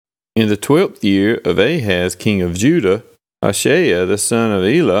In the 12th year of Ahaz king of Judah, Hoshea the son of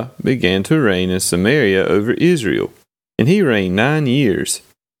Elah began to reign in Samaria over Israel, and he reigned 9 years.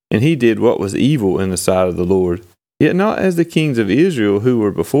 And he did what was evil in the sight of the Lord, yet not as the kings of Israel who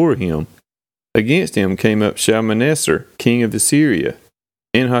were before him. Against him came up Shalmaneser king of Assyria,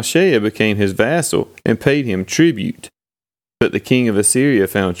 and Hoshea became his vassal and paid him tribute. But the king of Assyria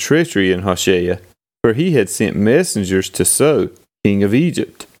found treachery in Hoshea, for he had sent messengers to So, king of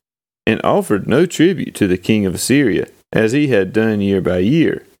Egypt, and offered no tribute to the king of Assyria, as he had done year by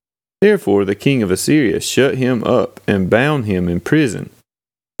year. Therefore the king of Assyria shut him up and bound him in prison.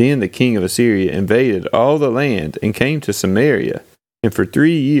 Then the king of Assyria invaded all the land and came to Samaria, and for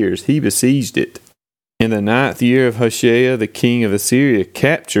 3 years he besieged it. In the 9th year of Hoshea, the king of Assyria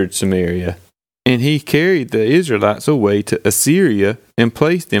captured Samaria, and he carried the Israelites away to Assyria and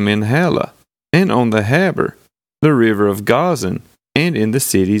placed them in Halah, and on the Habor, the river of Gozan, and in the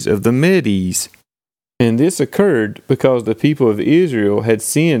cities of the Medes. And this occurred because the people of Israel had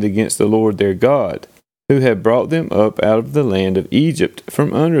sinned against the Lord their God, who had brought them up out of the land of Egypt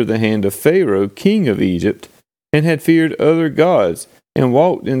from under the hand of Pharaoh king of Egypt, and had feared other gods, and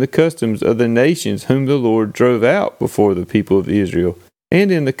walked in the customs of the nations whom the Lord drove out before the people of Israel,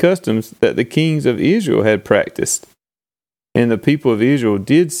 and in the customs that the kings of Israel had practiced. And the people of Israel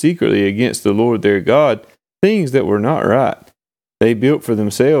did secretly against the Lord their God things that were not right. They built for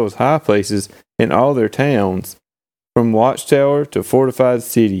themselves high places in all their towns, from watchtower to fortified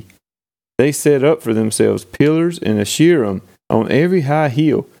city. They set up for themselves pillars and Asherim on every high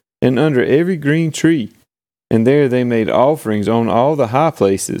hill, and under every green tree. And there they made offerings on all the high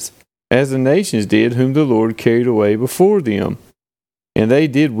places, as the nations did whom the Lord carried away before them. And they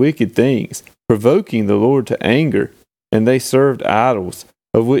did wicked things, provoking the Lord to anger, and they served idols,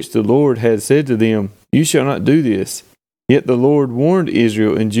 of which the Lord had said to them, You shall not do this. Yet the Lord warned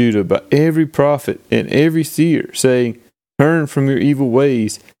Israel and Judah by every prophet and every seer, saying, Turn from your evil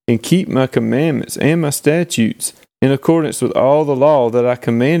ways, and keep my commandments and my statutes, in accordance with all the law that I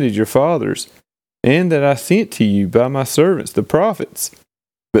commanded your fathers, and that I sent to you by my servants the prophets.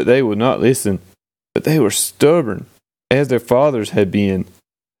 But they would not listen, but they were stubborn, as their fathers had been,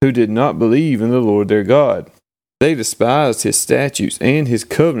 who did not believe in the Lord their God. They despised his statutes and his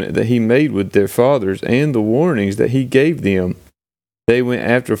covenant that he made with their fathers and the warnings that he gave them. They went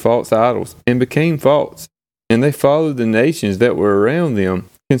after false idols and became false, and they followed the nations that were around them,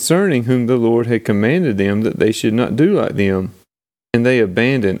 concerning whom the Lord had commanded them that they should not do like them. And they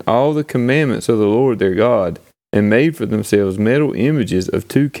abandoned all the commandments of the Lord their God, and made for themselves metal images of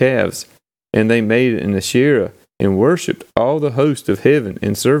 2 calves, and they made an Asherah, and worshipped all the host of heaven,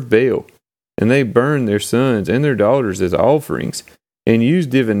 and served Baal. And they burned their sons and their daughters as offerings, and used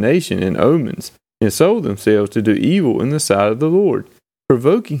divination and omens, and sold themselves to do evil in the sight of the Lord,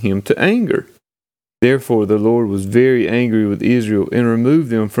 provoking him to anger. Therefore the Lord was very angry with Israel, and removed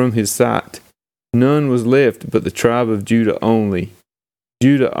them from his sight. None was left but the tribe of Judah only.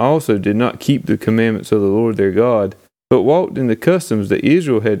 Judah also did not keep the commandments of the Lord their God, but walked in the customs that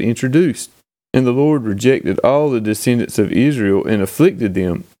Israel had introduced. And the Lord rejected all the descendants of Israel, and afflicted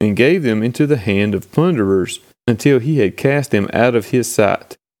them, and gave them into the hand of plunderers, until he had cast them out of his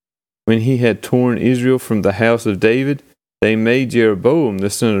sight. When he had torn Israel from the house of David, they made Jeroboam the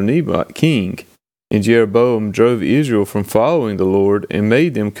son of Nebat king. And Jeroboam drove Israel from following the Lord, and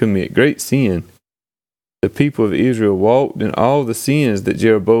made them commit great sin. The people of Israel walked in all the sins that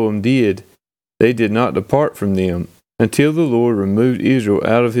Jeroboam did. They did not depart from them, until the Lord removed Israel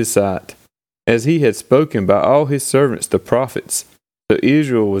out of his sight, as he had spoken by all his servants the prophets. So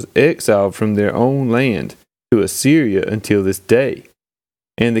Israel was exiled from their own land to Assyria until this day.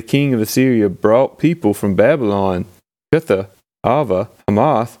 And the king of Assyria brought people from Babylon, Cutha, Ava,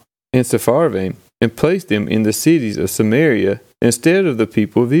 Hamath, and Sepharvaim, and placed them in the cities of Samaria instead of the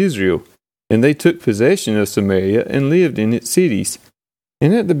people of Israel. And they took possession of Samaria and lived in its cities.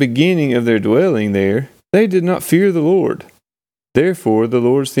 And at the beginning of their dwelling there, they did not fear the Lord. Therefore the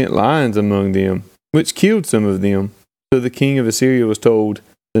Lord sent lions among them, which killed some of them. So the king of Assyria was told,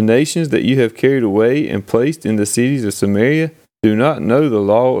 The nations that you have carried away and placed in the cities of Samaria do not know the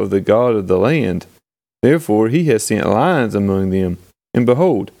law of the God of the land. Therefore he has sent lions among them, and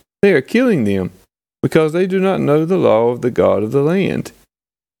behold, they are killing them, because they do not know the law of the God of the land.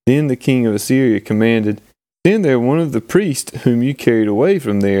 Then the king of Assyria commanded, Send there one of the priests whom you carried away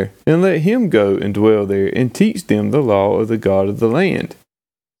from there, and let him go and dwell there, and teach them the law of the God of the land.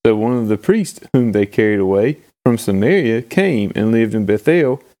 So one of the priests whom they carried away from Samaria came and lived in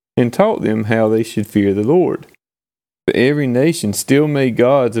Bethel, and taught them how they should fear the Lord. But every nation still made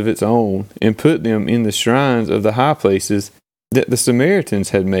gods of its own, and put them in the shrines of the high places, that the Samaritans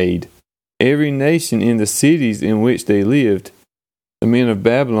had made, every nation in the cities in which they lived. The men of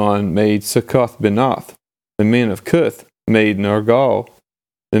Babylon made Succoth-Benoth. The men of Cuth made Nergal.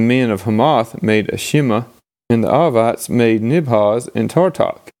 The men of Hamath made Ashima. And the Avites made Nibhaz and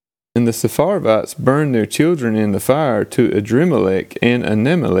Tartak. And the Sepharvites burned their children in the fire to Adrimelech and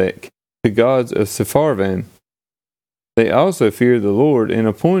Anemelech, the gods of Sepharvaim. They also feared the Lord, and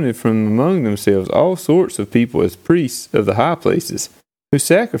appointed from among themselves all sorts of people as priests of the high places, who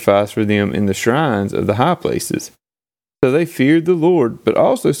sacrificed for them in the shrines of the high places. So they feared the Lord, but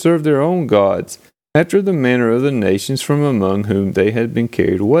also served their own gods, after the manner of the nations from among whom they had been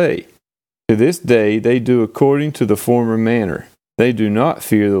carried away. To this day they do according to the former manner. They do not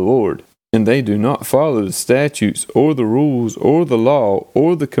fear the Lord, and they do not follow the statutes, or the rules, or the law,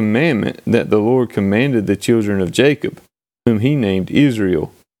 or the commandment that the Lord commanded the children of Jacob, whom he named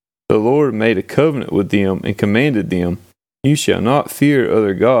Israel. The Lord made a covenant with them, and commanded them, You shall not fear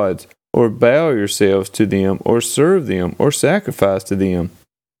other gods, or bow yourselves to them, or serve them, or sacrifice to them,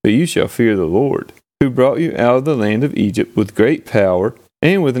 but you shall fear the Lord, who brought you out of the land of Egypt with great power,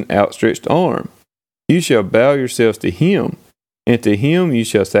 and with an outstretched arm. You shall bow yourselves to him, and to him you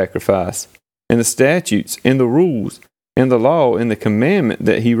shall sacrifice. And the statutes, and the rules, and the law, and the commandment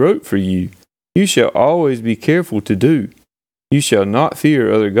that he wrote for you, you shall always be careful to do. You shall not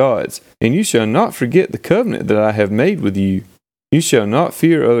fear other gods, and you shall not forget the covenant that I have made with you. You shall not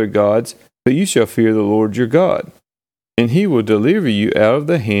fear other gods, but you shall fear the Lord your God. And he will deliver you out of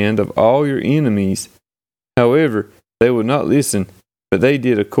the hand of all your enemies. However, they would not listen, but they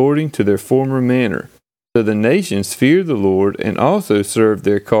did according to their former manner. So the nations feared the Lord, and also served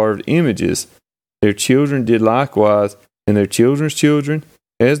their carved images. Their children did likewise, and their children's children,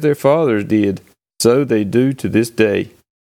 as their fathers did, so they do to this day.